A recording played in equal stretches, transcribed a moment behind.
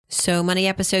So Money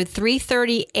episode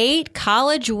 338,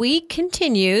 College Week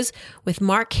continues with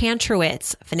Mark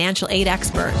Kantrowitz, financial aid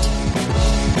expert.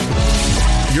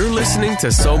 You're listening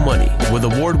to So Money with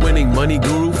award-winning money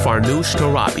guru Farnoosh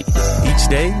Torabi. Each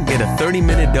day, get a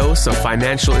 30-minute dose of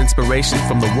financial inspiration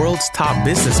from the world's top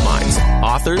business minds,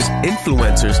 authors,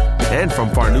 influencers, and from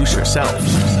Farnoosh herself.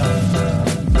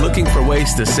 Looking for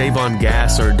ways to save on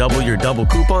gas or double your double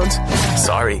coupons?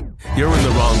 Sorry, you're in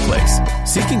the wrong place.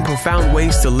 Seeking profound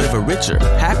ways to live a richer,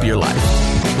 happier life.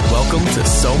 Welcome to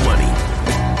So Money.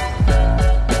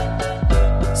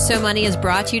 So Money is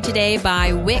brought to you today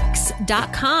by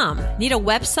Wix.com. Need a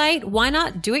website? Why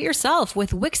not do it yourself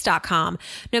with Wix.com?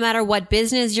 No matter what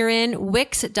business you're in,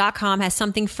 Wix.com has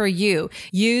something for you.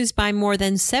 Used by more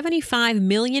than 75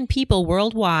 million people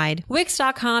worldwide,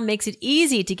 Wix.com makes it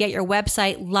easy to get your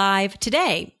website live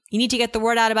today. You need to get the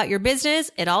word out about your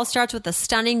business. It all starts with a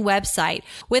stunning website.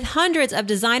 With hundreds of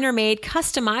designer-made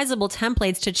customizable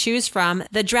templates to choose from,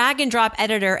 the drag and drop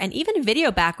editor, and even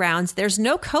video backgrounds, there's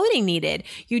no coding needed.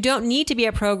 You don't need to be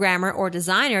a programmer or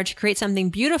designer to create something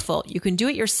beautiful. You can do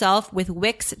it yourself with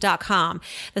Wix.com.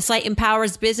 The site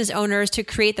empowers business owners to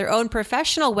create their own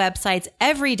professional websites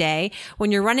every day. When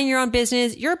you're running your own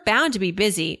business, you're bound to be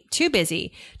busy. Too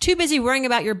busy. Too busy worrying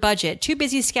about your budget. Too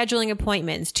busy scheduling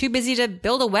appointments. Too busy to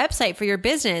build a website for your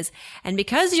business. And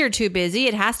because you're too busy,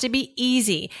 it has to be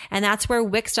easy. And that's where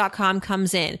Wix.com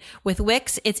comes in. With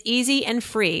Wix, it's easy and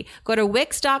free. Go to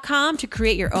Wix.com to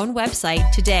create your own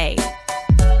website today.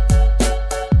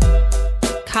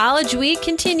 College Week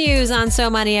continues on So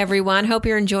Money, everyone. Hope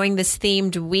you're enjoying this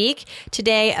themed week.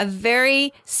 Today, a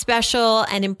very special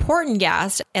and important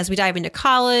guest as we dive into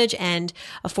college and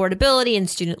affordability and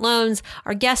student loans.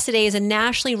 Our guest today is a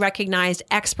nationally recognized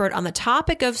expert on the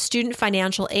topic of student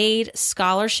financial aid,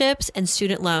 scholarships, and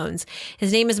student loans.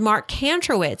 His name is Mark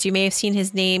Kantrowitz. You may have seen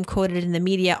his name quoted in the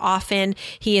media often.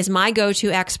 He is my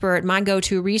go-to expert, my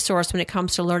go-to resource when it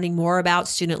comes to learning more about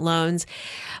student loans.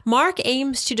 Mark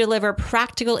aims to deliver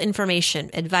practical information,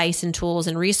 advice, and tools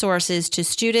and resources to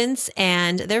students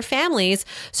and their families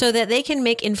so that they can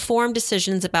make informed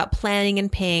decisions about planning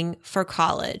and paying for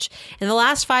college. In the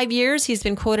last 5 years, he's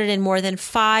been quoted in more than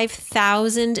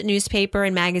 5,000 newspaper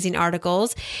and magazine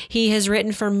articles. He has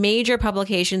written for major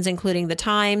publications, including The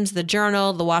Times, The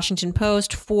Journal, The Washington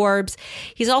Post, Forbes.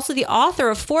 He's also the author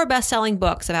of 4 best-selling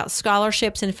books about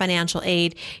scholarships and financial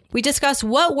aid. We discuss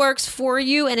what works for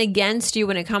you and against you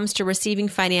when it comes to receiving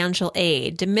financial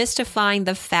aid, demystifying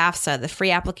the FAFSA, the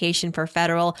free application for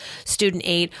federal student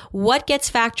aid, what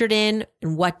gets factored in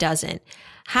and what doesn't,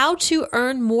 how to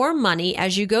earn more money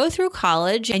as you go through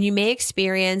college and you may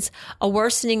experience a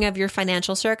worsening of your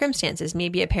financial circumstances.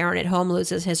 Maybe a parent at home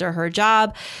loses his or her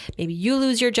job. Maybe you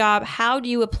lose your job. How do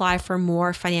you apply for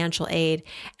more financial aid?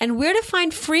 And where to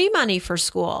find free money for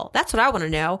school? That's what I want to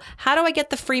know. How do I get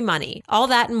the free money? All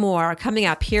that and more coming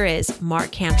up. Here is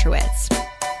Mark Kantrowitz.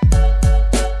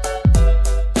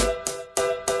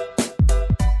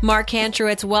 Mark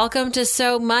Kantrowitz, welcome to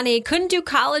So Money. Couldn't do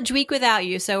College Week without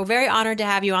you, so very honored to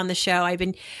have you on the show. I've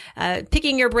been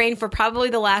picking your brain for probably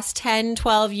the last 10,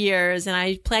 12 years, and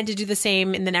I plan to do the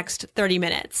same in the next 30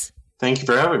 minutes. Thank you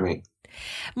for having me.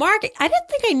 Mark, I didn't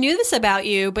think I knew this about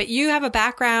you, but you have a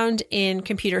background in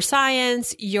computer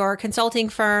science. Your consulting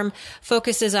firm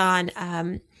focuses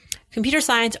on computer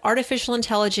science, artificial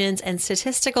intelligence, and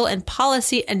statistical and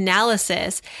policy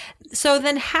analysis. So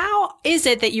then how is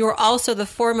it that you are also the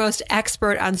foremost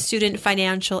expert on student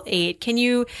financial aid? Can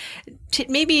you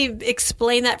maybe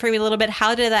explain that for me a little bit?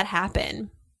 How did that happen?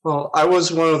 Well, I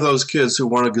was one of those kids who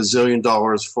won $1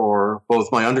 gazillion for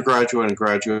both my undergraduate and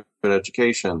graduate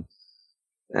education.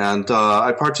 And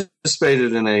I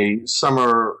participated in a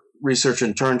summer research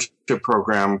internship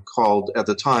program called, at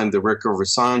the time, the Rickover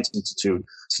Science Institute.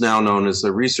 It's now known as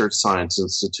the Research Science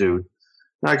Institute.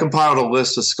 And I compiled a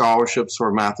list of scholarships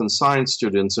for math and science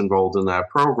students enrolled in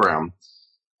that program.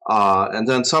 And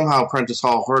then somehow Prentice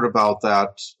Hall heard about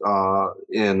that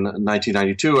in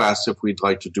 1992, asked if we'd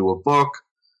like to do a book.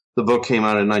 The book came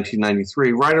out in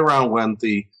 1993, right around when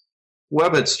the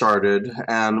web had started.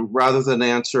 And rather than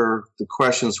answer the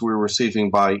questions we were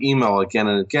receiving by email again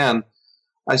and again,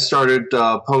 I started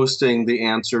posting the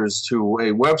answers to a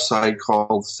website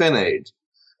called FinAid.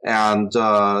 And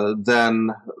then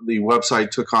the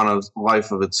website took on a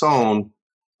life of its own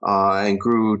and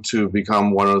grew to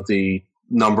become one of the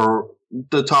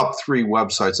top 3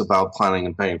 websites about planning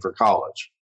and paying for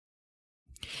college.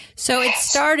 So it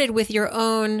started with your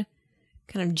own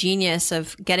kind of genius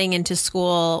of getting into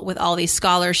school with all these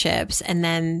scholarships, and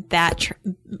then that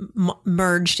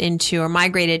merged into or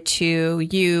migrated to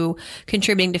you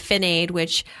contributing to FinAid,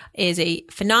 which is a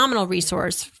phenomenal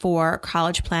resource for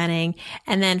college planning.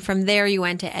 And then from there you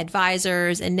went to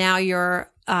Advisors, and now you're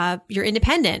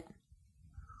independent.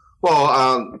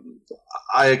 Well,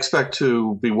 I expect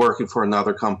to be working for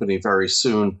another company very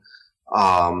soon.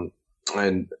 And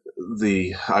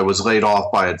I was laid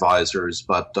off by Advisors,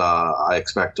 but I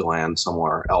expect to land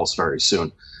somewhere else very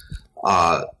soon.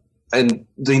 And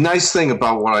the nice thing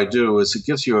about what I do is it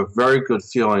gives you a very good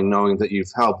feeling knowing that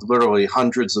you've helped literally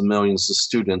hundreds of millions of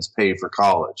students pay for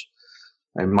college.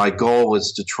 And my goal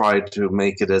is to try to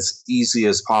make it as easy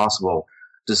as possible,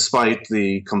 despite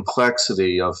the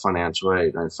complexity of financial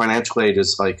aid. And financial aid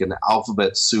is like an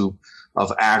alphabet soup of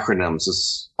acronyms.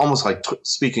 It's almost like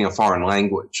speaking a foreign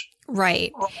language.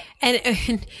 Right.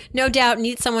 And no doubt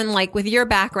need someone like with your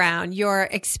background, your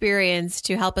experience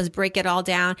to help us break it all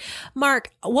down.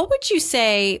 Mark, what would you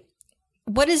say,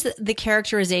 what is the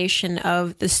characterization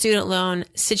of the student loan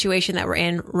situation that we're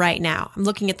in right now? I'm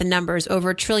looking at the numbers,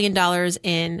 over $1 trillion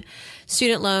in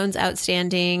student loans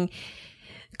outstanding.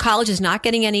 College is not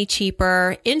getting any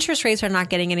cheaper. Interest rates are not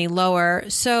getting any lower.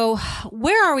 So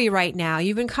where are we right now?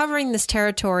 You've been covering this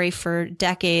territory for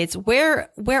decades.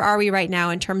 Where are we right now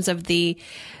in terms of the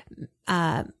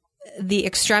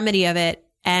extremity of it?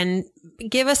 And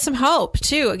give us some hope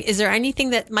too. Is there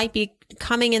anything that might be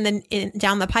coming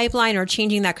down the pipeline or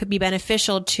changing that could be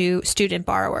beneficial to student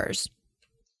borrowers?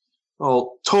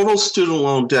 Well, total student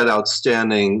loan debt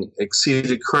outstanding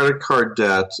exceeded credit card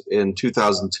debt in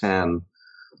 2010.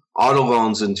 Auto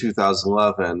loans in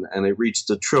 2011, and it reached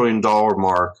the $1 trillion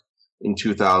mark in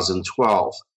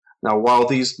 2012. Now, while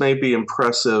these may be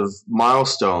impressive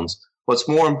milestones, what's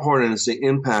more important is the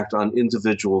impact on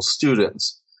individual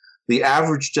students. The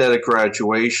average debt at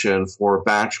graduation for a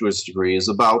bachelor's degree is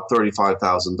about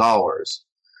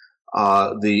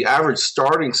 $35,000. The average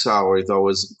starting salary, though,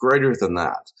 is greater than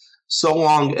that. So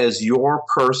long as your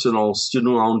personal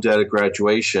student loan debt at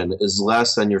graduation is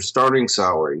less than your starting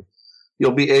salary,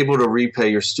 you'll be able to repay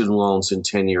your student loans in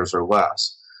 10 years or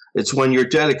less. It's when your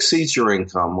debt exceeds your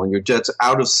income, when your debt's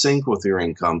out of sync with your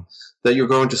income, that you're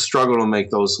going to struggle to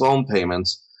make those loan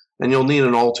payments, and you'll need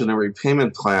an alternate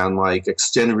repayment plan like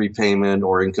extended repayment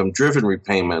or income-driven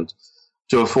repayment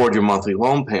to afford your monthly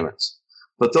loan payments.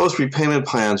 But those repayment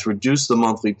plans reduce the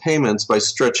monthly payments by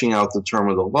stretching out the term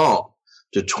of the loan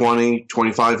to 20,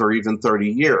 25, or even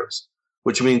 30 years,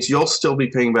 which means you'll still be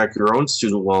paying back your own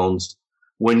student loans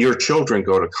when your children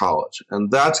go to college.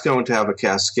 And that's going to have a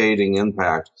cascading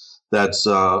impact that's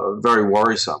very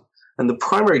worrisome. And the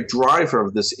primary driver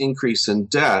of this increase in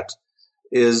debt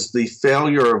is the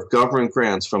failure of government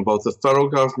grants from both the federal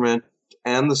government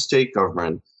and the state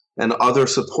government and other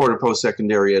supported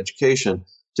post-secondary education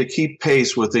to keep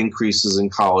pace with increases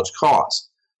in college costs.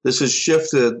 This has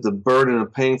shifted the burden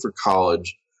of paying for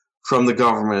college from the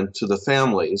government to the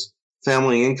families.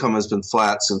 Family income has been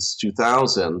flat since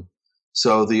 2000.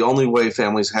 So the only way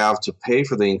families have to pay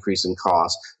for the increase in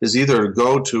cost is either to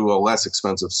go to a less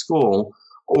expensive school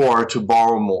or to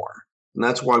borrow more. And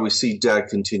that's why we see debt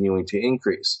continuing to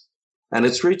increase. And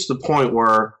it's reached the point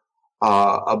where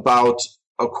about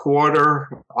a quarter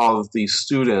of the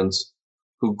students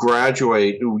who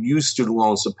graduate, who use student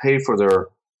loans to pay for their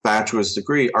bachelor's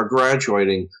degree, are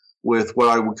graduating with what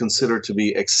I would consider to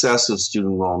be excessive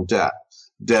student loan debt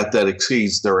that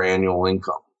exceeds their annual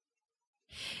income.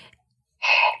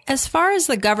 As far as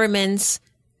the government's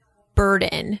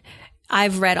burden,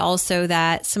 I've read also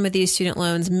that some of these student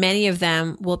loans, many of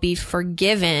them will be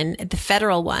forgiven, the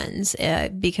federal ones,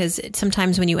 because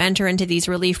sometimes when you enter into these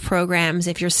relief programs,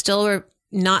 if you still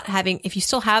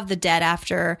have the debt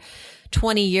after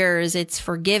 20 years, it's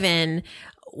forgiven.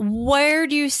 Where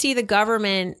do you see the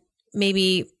government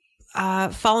maybe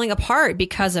falling apart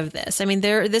because of this? I mean,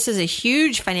 this is a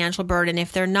huge financial burden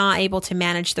if they're not able to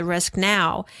manage the risk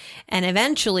now. And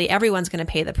eventually everyone's going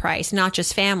to pay the price, not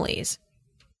just families.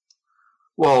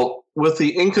 Well, with the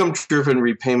income-driven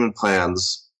repayment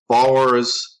plans,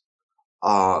 borrowers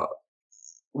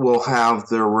will have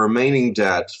their remaining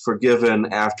debt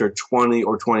forgiven after 20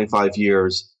 or 25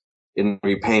 years in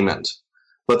repayment.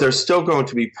 But they're still going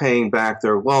to be paying back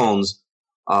their loans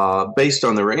based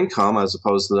on their income as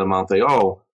opposed to the amount they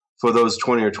owe for those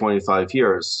 20 or 25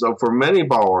 years. So for many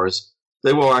borrowers,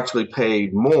 they will actually pay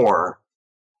more.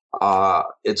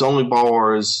 It's only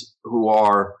borrowers who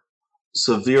are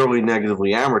severely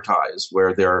negatively amortized,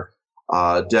 where their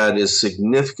debt is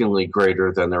significantly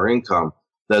greater than their income,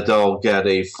 that they'll get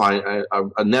a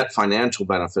net financial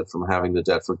benefit from having the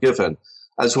debt forgiven,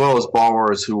 as well as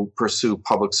borrowers who pursue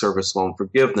public service loan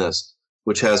forgiveness,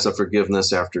 which has a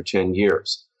forgiveness after 10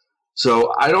 years.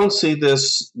 So I don't see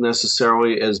this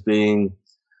necessarily as being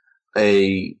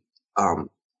a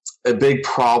big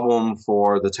problem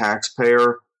for the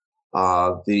taxpayer.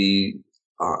 The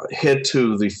hit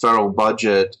to the federal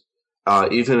budget,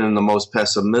 even in the most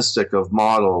pessimistic of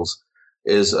models,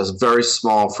 is a very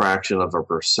small fraction of a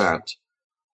percent.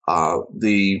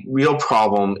 The real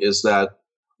problem is that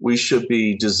we should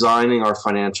be designing our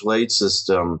financial aid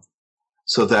system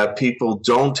so that people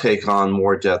don't take on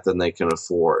more debt than they can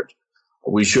afford.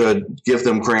 We should give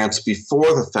them grants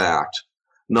before the fact,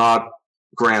 not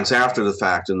grants after the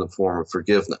fact in the form of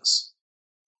forgiveness.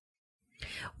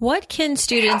 What can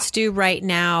students do right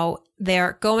now?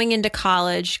 They're going into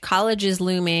college. College is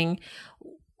looming.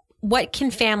 What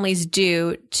can families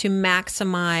do to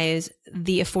maximize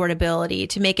the affordability,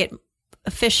 to make it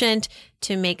efficient,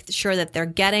 to make sure that they're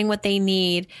getting what they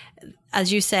need?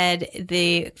 As you said,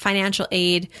 the financial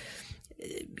aid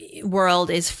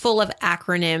world is full of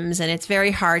acronyms and it's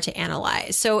very hard to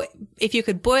analyze. So if you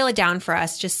could boil it down for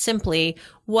us, just simply,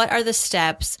 what are the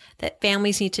steps that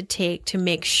families need to take to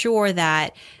make sure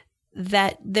that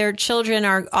their children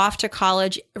are off to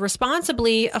college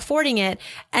responsibly, affording it?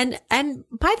 And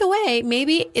by the way,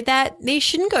 maybe that they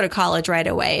shouldn't go to college right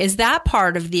away. Is that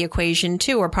part of the equation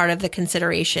too, or part of the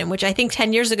consideration, which I think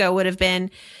 10 years ago would have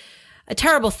been a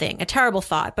terrible thing, a terrible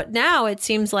thought. But now it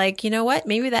seems like, you know what,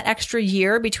 maybe that extra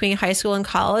year between high school and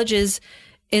college is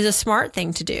a smart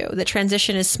thing to do. The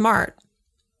transition is smart.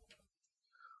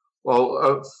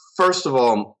 Well, first of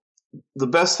all, the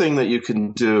best thing that you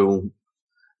can do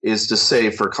is to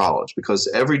save for college, because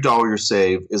every dollar you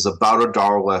save is about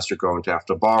 $1 less you're going to have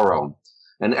to borrow.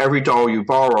 And every dollar you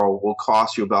borrow will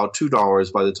cost you about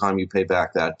 $2 by the time you pay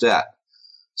back that debt.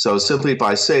 So simply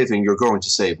by saving, you're going to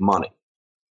save money.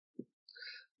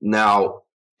 Now,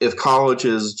 if college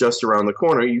is just around the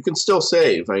corner, you can still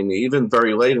save, I mean, even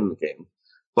very late in the game.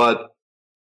 But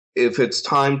if it's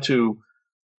time to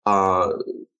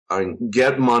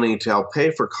get money to help pay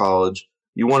for college,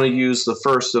 you want to use the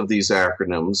first of these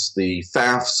acronyms, the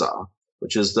FAFSA,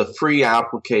 which is the Free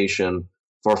Application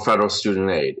for Federal Student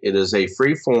Aid. It is a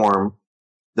free form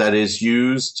that is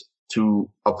used to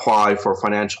apply for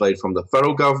financial aid from the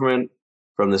federal government,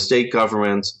 from the state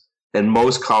governments, and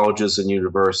most colleges and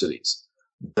universities.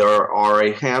 There are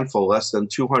a handful, less than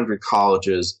 200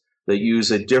 colleges, that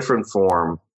use a different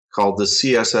form called the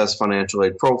CSS Financial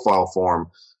Aid Profile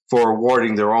Form for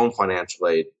awarding their own financial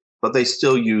aid, but they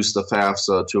still use the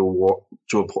FAFSA to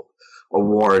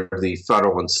award the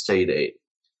federal and state aid.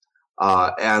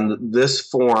 And this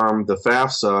form, the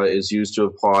FAFSA, is used to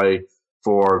apply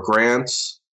for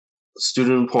grants,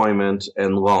 student employment,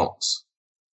 and loans.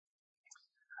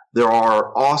 There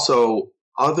are also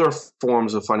other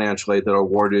forms of financial aid that are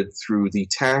awarded through the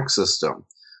tax system.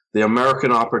 The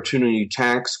American Opportunity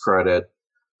Tax Credit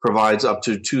provides up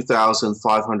to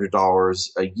 $2,500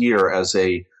 a year as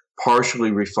a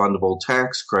partially refundable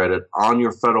tax credit on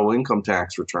your federal income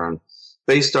tax return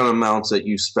based on amounts that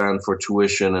you spend for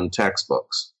tuition and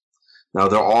textbooks. Now,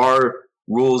 there are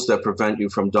rules that prevent you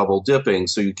from double dipping,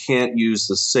 so you can't use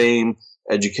the same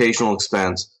educational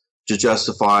expense to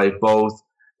justify both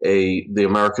the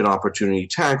American Opportunity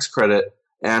Tax Credit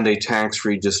and a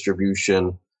tax-free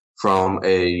distribution from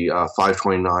a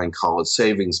 529 college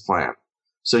savings plan.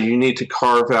 So you need to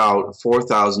carve out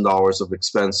 $4,000 of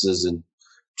expenses in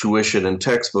tuition and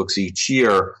textbooks each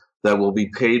year that will be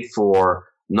paid for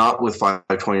not with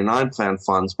 529 plan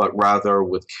funds, but rather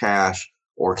with cash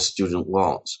or student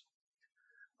loans.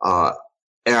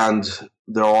 And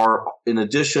there are, in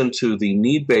addition to the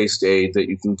need-based aid that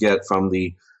you can get from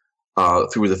through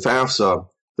the FAFSA,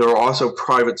 there are also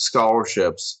private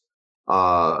scholarships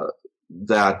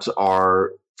that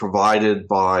are provided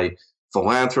by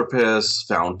philanthropists,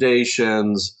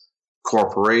 foundations,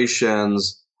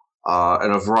 corporations,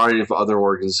 and a variety of other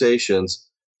organizations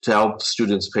to help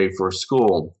students pay for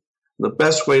school. The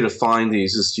best way to find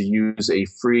these is to use a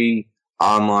free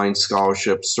online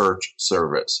scholarship search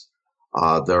service.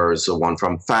 There's one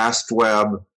from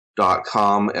fastweb.com,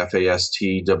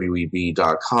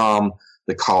 fastweb.com.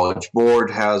 The College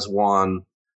Board has one.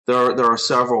 There are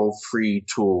several free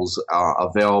tools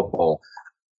available.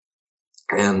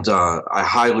 And I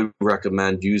highly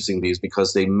recommend using these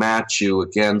because they match you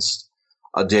against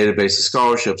a database of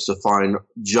scholarships to find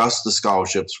just the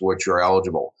scholarships for which you're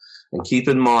eligible. And keep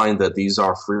in mind that these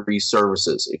are free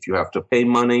services. If you have to pay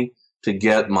money to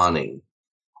get money,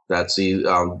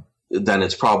 then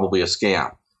it's probably a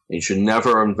scam. You should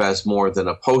never invest more than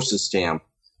a postage stamp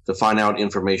to find out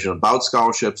information about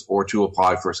scholarships or to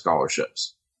apply for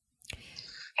scholarships.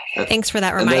 Thanks for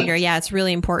that reminder. Yeah, it's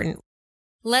really important.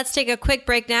 Let's take a quick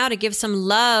break now to give some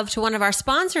love to one of our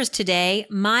sponsors today,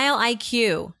 Mile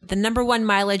IQ, the #1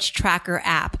 mileage tracker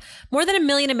app. More than 1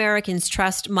 million Americans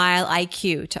trust Mile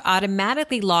IQ to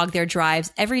automatically log their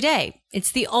drives every day.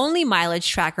 It's the only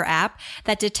mileage tracker app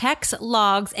that detects,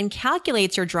 logs, and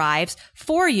calculates your drives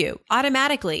for you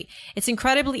automatically. It's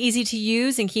incredibly easy to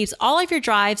use and keeps all of your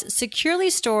drives securely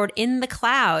stored in the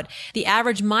cloud. The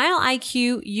average Mile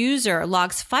IQ user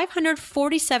logs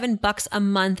 $547 a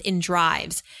month in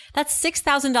drives. That's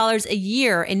 $6,000 a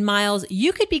year in miles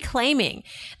you could be claiming.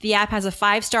 The app has a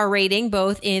 5-star rating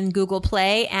both in Google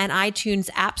Play and iTunes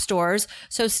app stores.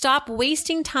 So stop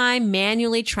wasting time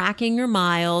manually tracking your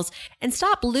miles and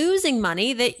stop losing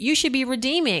money that you should be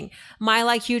redeeming.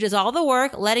 MileIQ does all the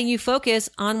work, letting you focus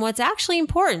on what's actually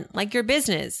important, like your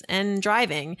business and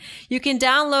driving. You can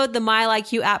download the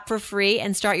MileIQ app for free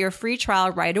and start your free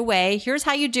trial right away. Here's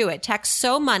how you do it. Text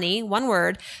 "so money," one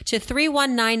word, to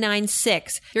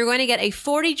 31996. You're going to get a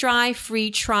 40-drive free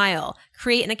trial.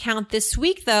 Create an account this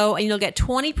week, though, and you'll get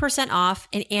 20% off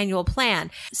an annual plan.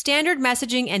 Standard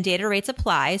messaging and data rates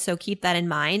apply, so keep that in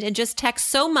mind. And just text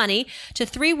 "so money" to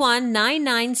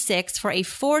 31996 for a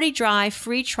 40-drive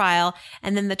free trial,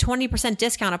 and then the 20%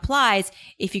 discount applies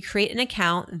if you create an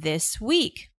account this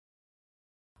week.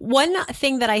 One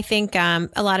thing that I think a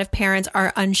lot of parents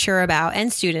are unsure about,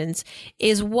 and students,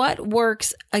 is what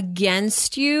works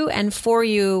against you and for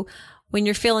you when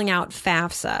you're filling out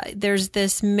FAFSA. There's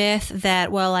this myth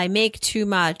that, well, I make too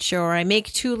much or I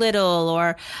make too little,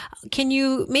 or can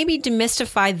you maybe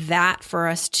demystify that for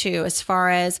us too, as far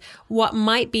as what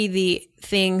might be the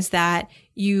things that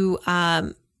you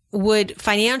would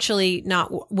financially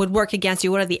would work against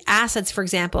you? What are the assets, for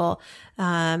example,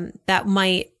 that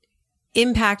might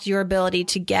impact your ability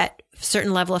to get a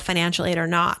certain level of financial aid or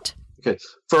not? Okay.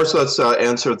 First, let's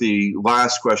answer the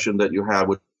last question that you had,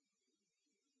 which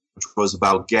was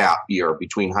about gap year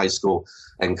between high school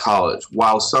and college.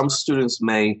 While some students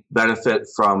may benefit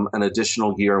from an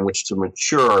additional year in which to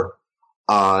mature,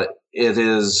 it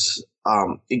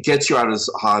gets you out of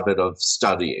the habit of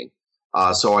studying.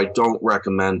 So I don't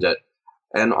recommend it.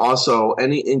 And also,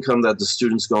 any income that the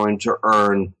student's going to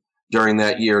earn during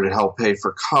that year to help pay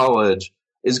for college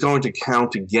is going to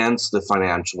count against the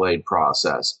financial aid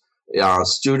process.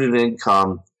 Student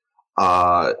income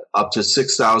up to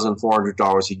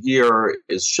 $6,400 a year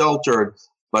is sheltered,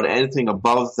 but anything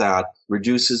above that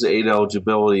reduces aid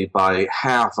eligibility by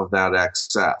half of that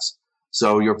excess.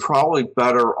 So you're probably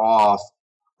better off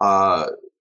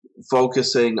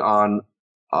focusing on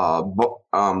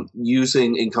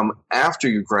using income after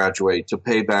you graduate to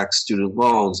pay back student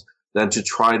loans than to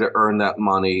try to earn that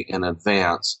money in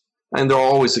advance. And there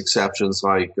are always exceptions,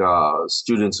 like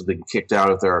students who've been kicked out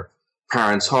of their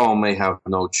parents' home may have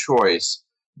no choice.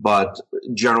 But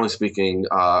generally speaking,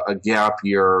 a gap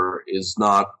year is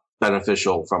not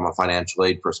beneficial from a financial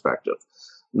aid perspective.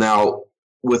 Now,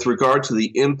 with regard to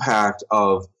the impact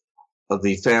of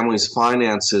the family's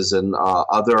finances and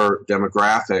other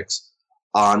demographics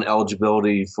on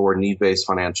eligibility for need-based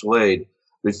financial aid,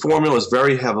 the formula is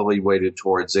very heavily weighted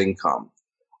towards income.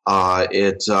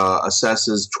 It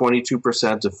assesses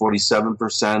 22% to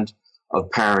 47%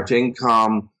 of parent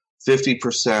income,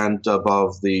 50%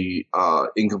 above the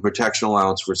income protection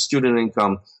allowance for student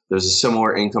income. There's a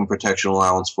similar income protection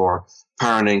allowance for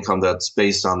parent income that's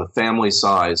based on the family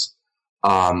size.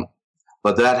 But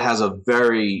that has a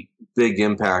very big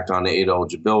impact on aid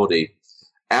eligibility.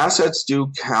 Assets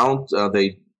do count.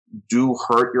 They do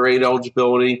hurt your aid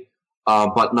eligibility,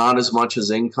 but not as much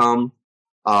as income.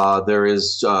 There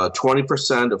is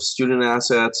 20% of student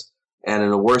assets, and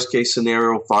in a worst case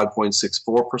scenario,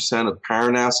 5.64% of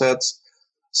parent assets.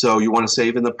 So you want to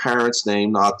save in the parent's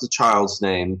name, not the child's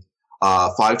name.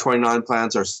 529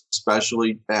 plans have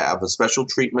a special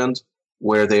treatment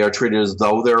where they are treated as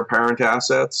though they're parent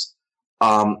assets.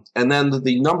 And then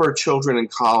the number of children in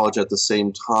college at the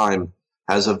same time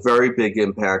has a very big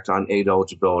impact on aid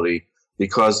eligibility,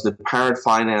 because the parent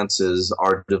finances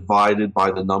are divided by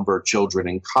the number of children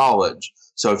in college.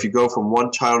 So if you go from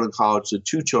one child in college to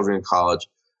two children in college,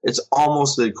 it's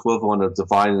almost the equivalent of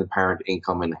dividing the parent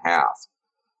income in half.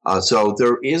 So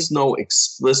there is no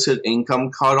explicit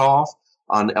income cutoff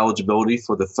on eligibility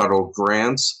for the federal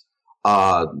grants.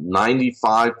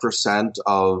 95%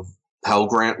 of Pell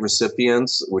Grant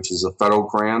recipients, which is a federal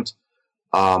grant,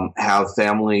 have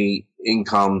family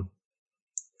income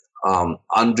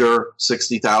under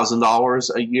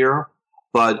 $60,000 a year.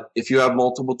 But if you have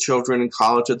multiple children in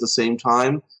college at the same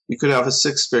time, you could have a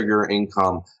six-figure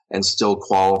income and still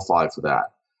qualify for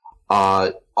that.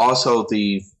 Also,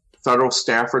 the federal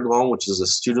Stafford loan, which is a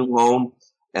student loan,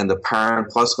 and the Parent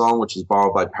Plus loan, which is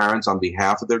borrowed by parents on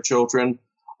behalf of their children,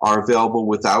 are available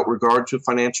without regard to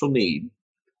financial need.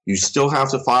 You still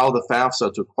have to file the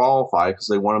FAFSA to qualify because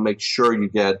they want to make sure you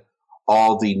get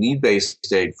all the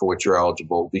need-based aid for which you're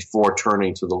eligible before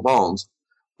turning to the loans.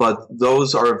 But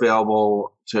those are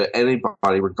available to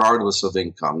anybody regardless of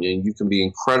income. You can be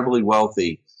incredibly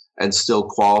wealthy and still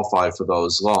qualify for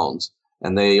those loans.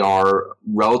 And they are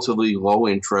relatively low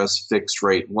interest, fixed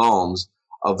rate loans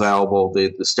available.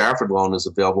 The Stafford loan is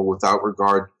available without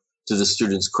regard to the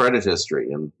student's credit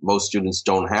history. And most students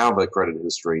don't have a credit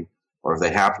history, or if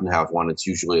they happen to have one, it's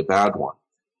usually a bad one.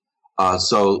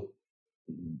 So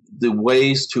the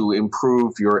ways to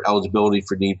improve your eligibility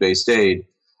for need-based aid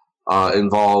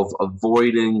involve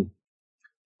avoiding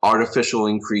artificial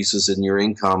increases in your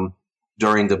income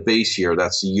during the base year.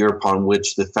 That's the year upon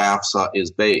which the FAFSA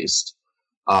is based,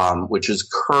 which is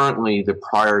currently the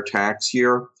prior tax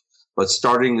year. But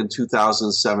starting in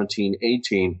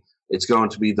 2017-18, it's going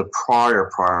to be the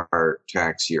prior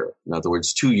tax year. In other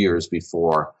words, 2 years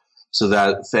before, so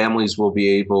that families will be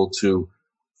able to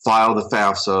file the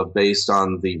FAFSA based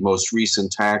on the most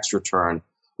recent tax return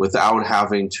without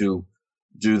having to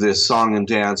do this song and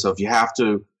dance of you have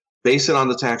to base it on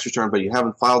the tax return, but you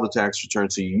haven't filed the tax return,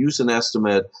 so you use an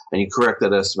estimate and you correct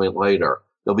that estimate later.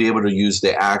 They'll be able to use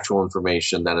the actual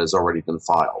information that has already been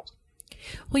filed.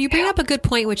 Well, you bring up a good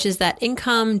point, which is that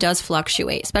income does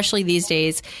fluctuate, especially these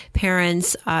days.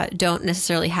 Parents don't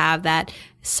necessarily have that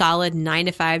solid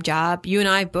 9-to-5 job. You and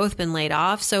I have both been laid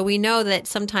off. So we know that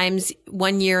sometimes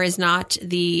one year is not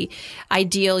the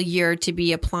ideal year to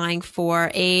be applying for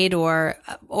aid, or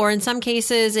in some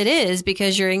cases it is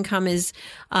because your income is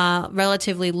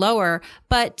relatively lower.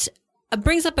 But it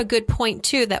brings up a good point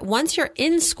too, that once you're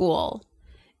in school,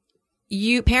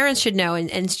 parents should know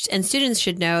and students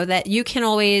should know that you can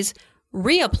always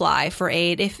reapply for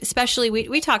aid. Especially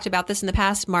we talked about this in the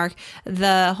past, Mark,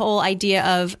 the whole idea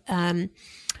of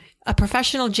a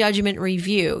professional judgment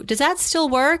review. Does that still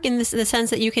work in the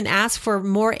sense that you can ask for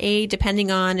more aid depending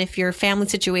on if your family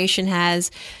situation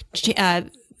has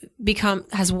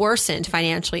worsened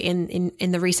financially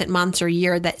in the recent months or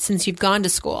year that since you've gone to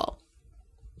school?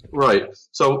 Right.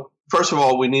 So first of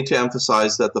all, we need to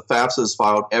emphasize that the FAFSA is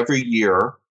filed every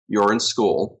year you're in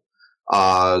school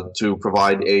to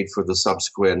provide aid for the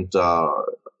subsequent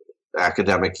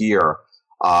academic year.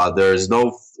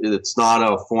 It's not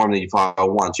a form that you file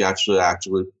once. You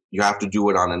have to do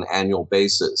it on an annual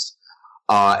basis.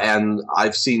 And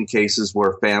I've seen cases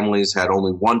where families had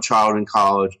only one child in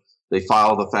college. They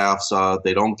file the FAFSA.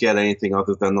 They don't get anything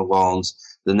other than the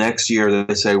loans. The next year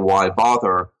they say, why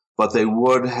bother? But they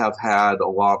would have had a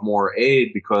lot more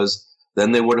aid because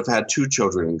then they would have had 2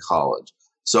 children in college.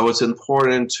 So it's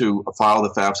important to file the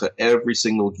FAFSA every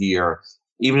single year,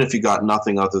 even if you got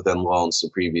nothing other than loans the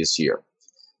previous year.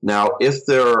 Now, if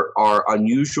there are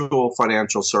unusual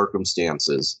financial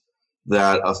circumstances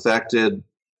that affected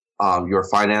your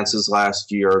finances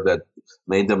last year, that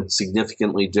made them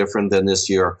significantly different than this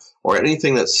year, or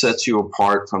anything that sets you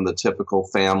apart from the typical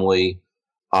family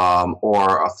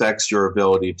or affects your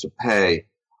ability to pay,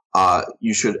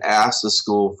 you should ask the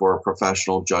school for a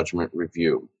professional judgment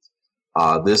review.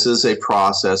 This is a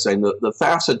process, and the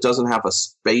FAFSA doesn't have a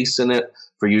space in it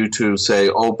for you to say,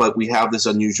 oh, but we have this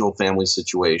unusual family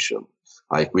situation.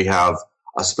 Like we have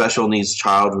a special needs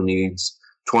child who needs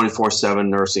 24/7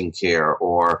 nursing care,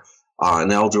 or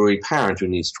an elderly parent who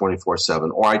needs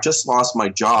 24/7, or I just lost my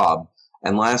job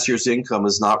and last year's income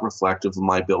is not reflective of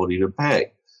my ability to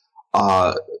pay.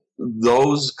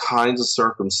 Those kinds of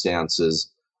circumstances,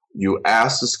 you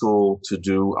ask the school to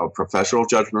do a professional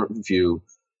judgment review.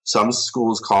 Some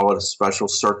schools call it a special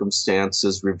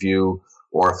circumstances review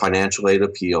or a financial aid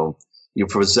appeal. You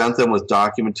present them with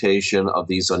documentation of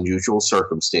these unusual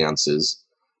circumstances,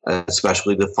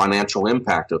 especially the financial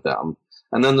impact of them.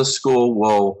 And then the school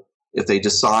will, if they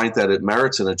decide that it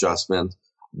merits an adjustment,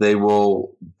 they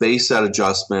will base that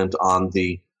adjustment on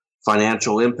the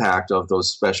financial impact of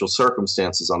those special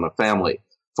circumstances on the family.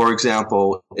 For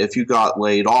example, if you got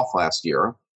laid off last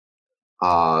year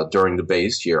during the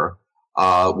base year,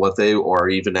 or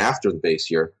even after the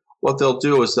base year, what they'll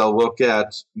do is they'll look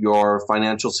at your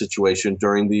financial situation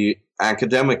during the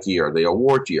academic year, the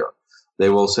award year. They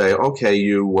will say, okay,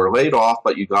 you were laid off,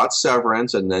 but you got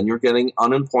severance, and then you're getting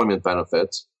unemployment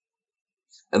benefits,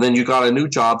 and then you got a new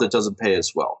job that doesn't pay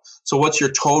as well. So what's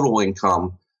your total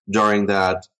income during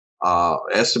that,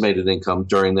 estimated income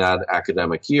during that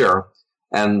academic year?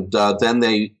 And then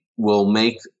they will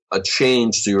make a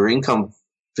change to your income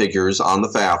figures on the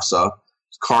FAFSA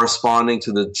corresponding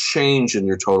to the change in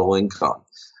your total income.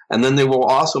 And then they will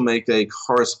also make a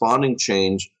corresponding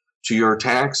change to your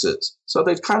taxes. So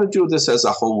they kind of do this as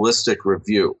a holistic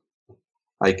review.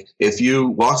 Like if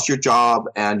you lost your job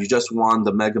and you just won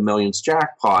the Mega Millions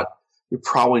jackpot, you're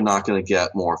probably not going to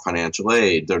get more financial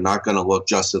aid. They're not going to look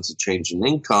just at the change in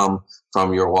income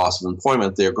from your loss of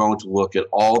employment. They're going to look at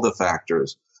all the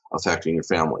factors affecting your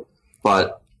family.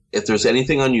 But if there's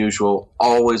anything unusual,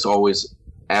 always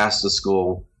ask the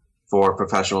school for a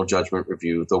professional judgment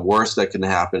review. The worst that can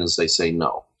happen is they say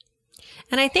no.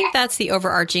 And I think that's the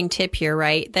overarching tip here,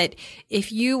 right? That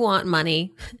if you want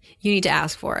money, you need to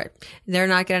ask for it. They're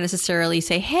not going to necessarily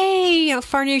say, hey,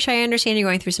 Farnoosh, I understand you're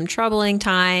going through some troubling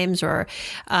times, or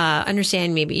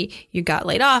understand maybe you got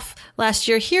laid off last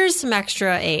year. Here's some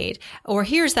extra aid, or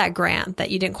here's that grant that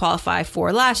you didn't qualify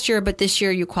for last year, but this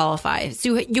year you qualify.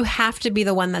 So you have to be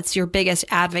the one that's your biggest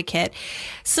advocate.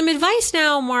 Some advice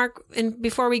now, Mark, and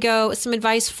before we go, some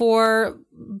advice for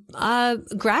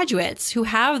graduates who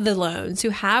have the loans, who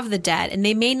have the debt, and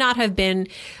they may not have been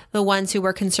the ones who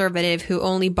were conservative, who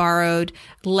only borrowed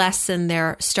less than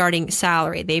their starting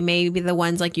salary. They may be the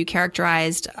ones like you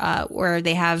characterized, where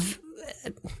they have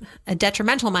a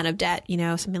detrimental amount of debt,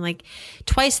 something like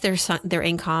twice their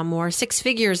income or 6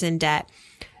 figures in debt.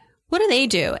 What do they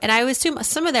do? And I would assume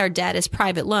some of their debt is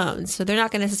private loans, so they're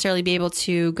not going to necessarily be able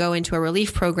to go into a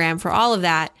relief program for all of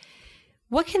that.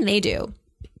 What can they do?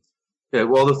 Yeah,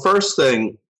 well, the first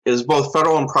thing is both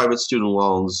federal and private student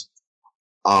loans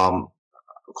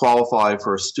qualify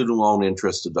for a student loan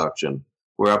interest deduction,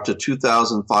 where up to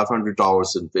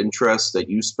 $2,500 of interest that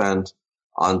you spent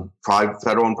on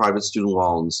federal and private student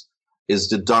loans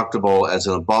is deductible as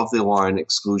an above-the-line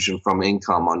exclusion from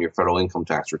income on your federal income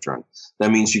tax return.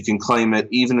 That means you can claim it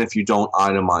even if you don't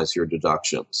itemize your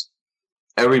deductions.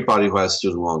 Everybody who has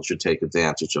student loans should take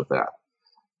advantage of that.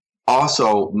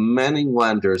 Also, many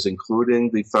lenders, including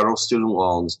the federal student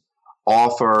loans,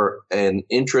 offer an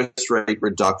interest rate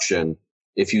reduction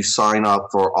if you sign up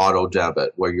for auto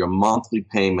debit, where your monthly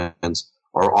payments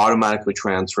are automatically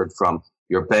transferred from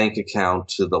your bank account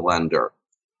to the lender.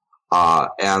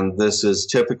 And this is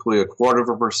typically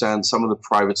 0.25%. Some of the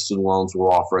private student loans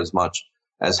will offer as much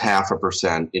as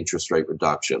 0.5% interest rate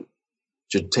reduction.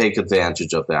 To take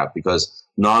advantage of that, because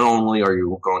not only are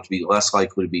you going to be less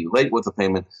likely to be late with the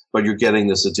payment, but you're getting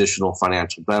this additional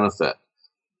financial benefit.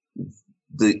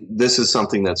 This is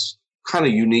something that's kind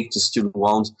of unique to student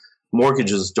loans.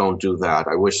 Mortgages don't do that.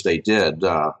 I wish they did,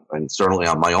 and certainly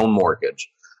on my own mortgage.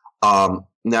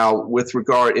 Now, with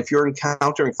regard, if you're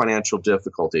encountering financial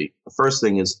difficulty, the first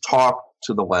thing is talk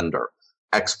to the lender,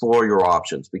 explore your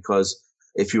options, because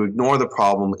if you ignore the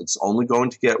problem, it's only going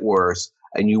to get worse,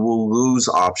 and you will lose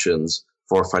options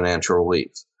for financial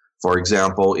relief. For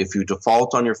example, if you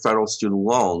default on your federal student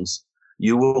loans,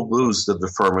 you will lose the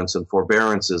deferments and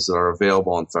forbearances that are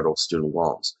available on federal student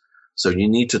loans. So you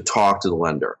need to talk to the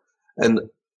lender. And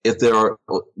if the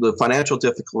financial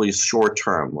difficulty is short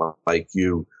term, like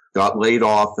you got laid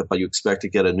off, but you expect to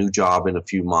get a new job in a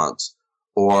few months,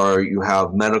 or you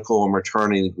have medical or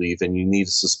maternity leave and you need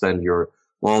to suspend your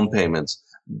loan payments,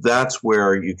 that's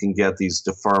where you can get these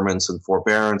deferments and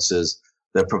forbearances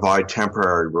that provide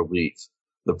temporary relief.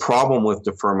 The problem with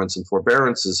deferments and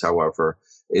forbearances, however,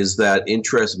 is that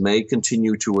interest may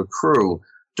continue to accrue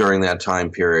during that time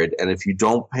period. And if you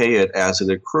don't pay it as it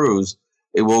accrues,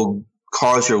 it will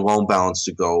cause your loan balance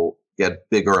to get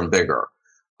bigger and bigger,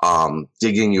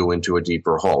 digging you into a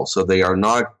deeper hole. So they are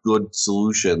not good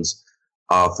solutions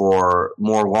for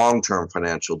more long-term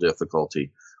financial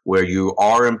difficulty, where you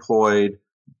are employed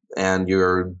and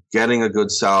you're getting a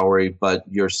good salary, but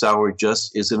your salary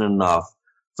just isn't enough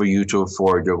for you to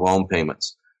afford your loan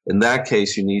payments. In that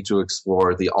case, you need to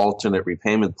explore the alternate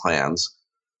repayment plans,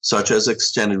 such as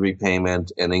extended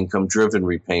repayment and income-driven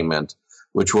repayment,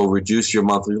 which will reduce your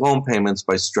monthly loan payments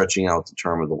by stretching out the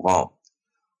term of the loan.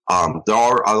 There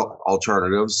are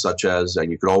alternatives, such as,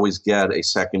 and you could always get a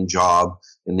second job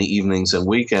in the evenings and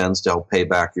weekends to help pay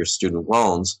back your student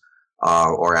loans,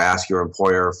 or ask your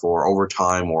employer for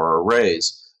overtime or a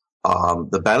raise.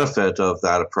 The benefit of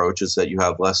that approach is that you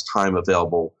have less time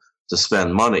available to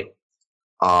spend money.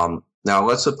 Now,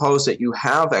 let's suppose that you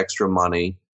have extra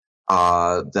money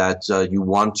that you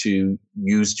want to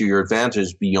use to your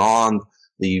advantage beyond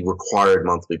the required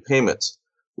monthly payments.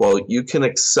 Well, you can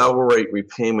accelerate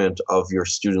repayment of your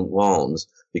student loans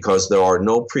because there are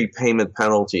no prepayment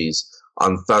penalties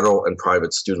on federal and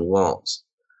private student loans.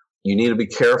 You need to be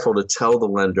careful to tell the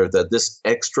lender that this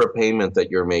extra payment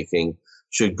that you're making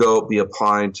should be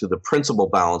applied to the principal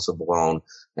balance of the loan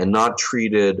and not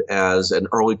treated as an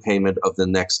early payment of the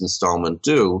next installment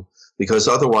due, because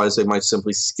otherwise they might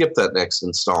simply skip that next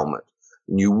installment.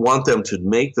 And you want them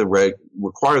to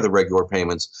require the regular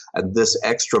payments, and this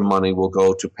extra money will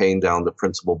go to paying down the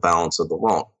principal balance of the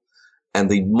loan. And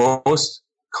the most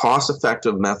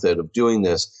cost-effective method of doing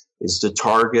this is to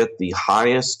target the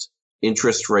highest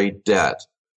interest rate debt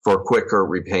for quicker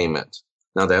repayment.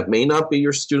 Now, that may not be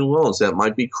your student loans. That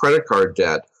might be credit card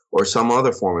debt or some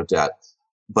other form of debt.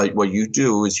 But what you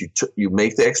do is you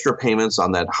make the extra payments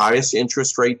on that highest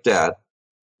interest rate debt,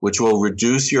 which will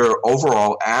reduce your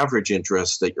overall average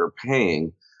interest that you're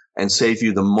paying and save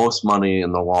you the most money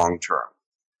in the long term.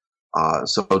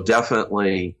 So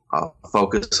definitely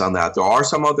focus on that. There are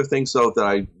some other things, though, that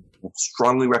I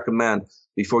strongly recommend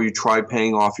before you try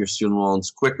paying off your student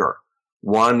loans quicker.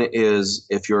 One is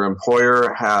if your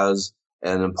employer has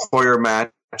an employer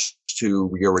match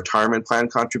to your retirement plan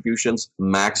contributions,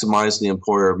 maximize the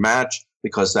employer match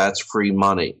because that's free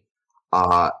money.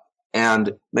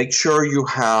 And make sure you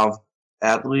have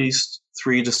at least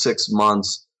 3 to 6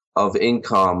 months of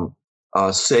income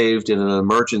saved in an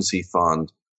emergency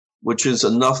fund, which is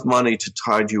enough money to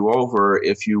tide you over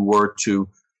if you were to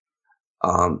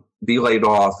be laid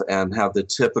off and have the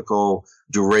typical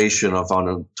duration of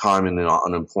time in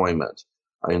unemployment.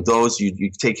 And those, you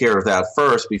take care of that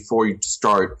first before you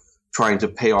start trying to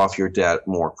pay off your debt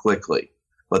more quickly.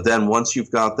 But then once you've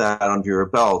got that under your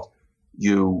belt,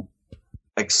 you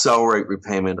accelerate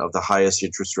repayment of the highest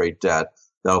interest rate debt.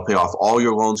 That'll pay off all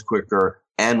your loans quicker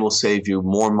and will save you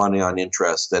more money on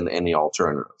interest than any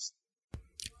alternatives.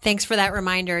 Thanks for that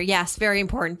reminder. Yes, very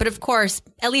important. But of course,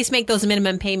 at least make those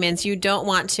minimum payments. You don't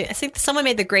want to. I think someone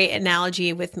made the great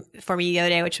analogy for me the other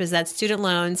day, which was that student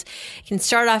loans can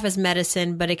start off as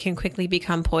medicine, but it can quickly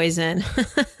become poison.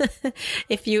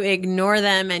 If you ignore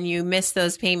them and you miss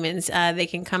those payments, they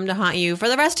can come to haunt you for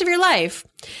the rest of your life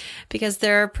because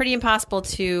they're pretty impossible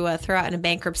to throw out in a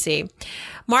bankruptcy.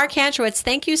 Mark Kantrowitz,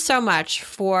 thank you so much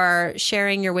for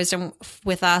sharing your wisdom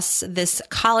with us this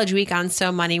college week on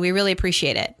So Money. We really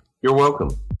appreciate it. You're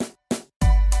welcome.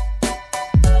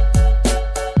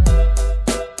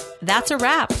 That's a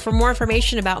wrap. For more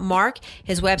information about Mark,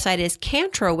 his website is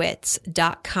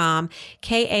Kantrowitz.com,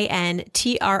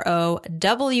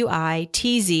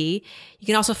 KANTROWITZ. You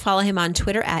can also follow him on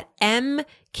Twitter at MKANT,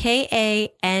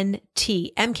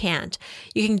 MKANT.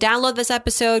 You can download this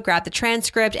episode, grab the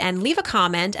transcript, and leave a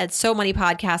comment at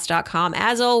SoMoneyPodcast.com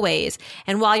as always.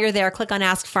 And while you're there, click on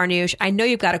Ask Farnoosh. I know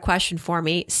you've got a question for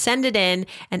me. Send it in.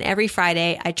 And every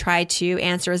Friday, I try to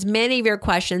answer as many of your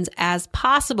questions as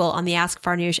possible on the Ask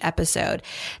Farnoosh episode.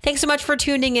 Thanks so much for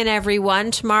tuning in,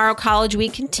 everyone. Tomorrow, College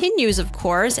Week continues, of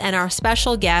course, and our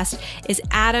special guest is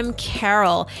Adam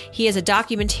Carroll. He is a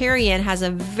documentarian, has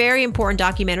a very important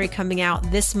documentary coming out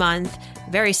this month,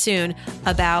 very soon,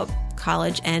 about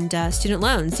college and student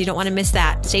loans. You don't want to miss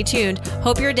that. Stay tuned.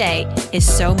 Hope your day is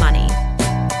so money.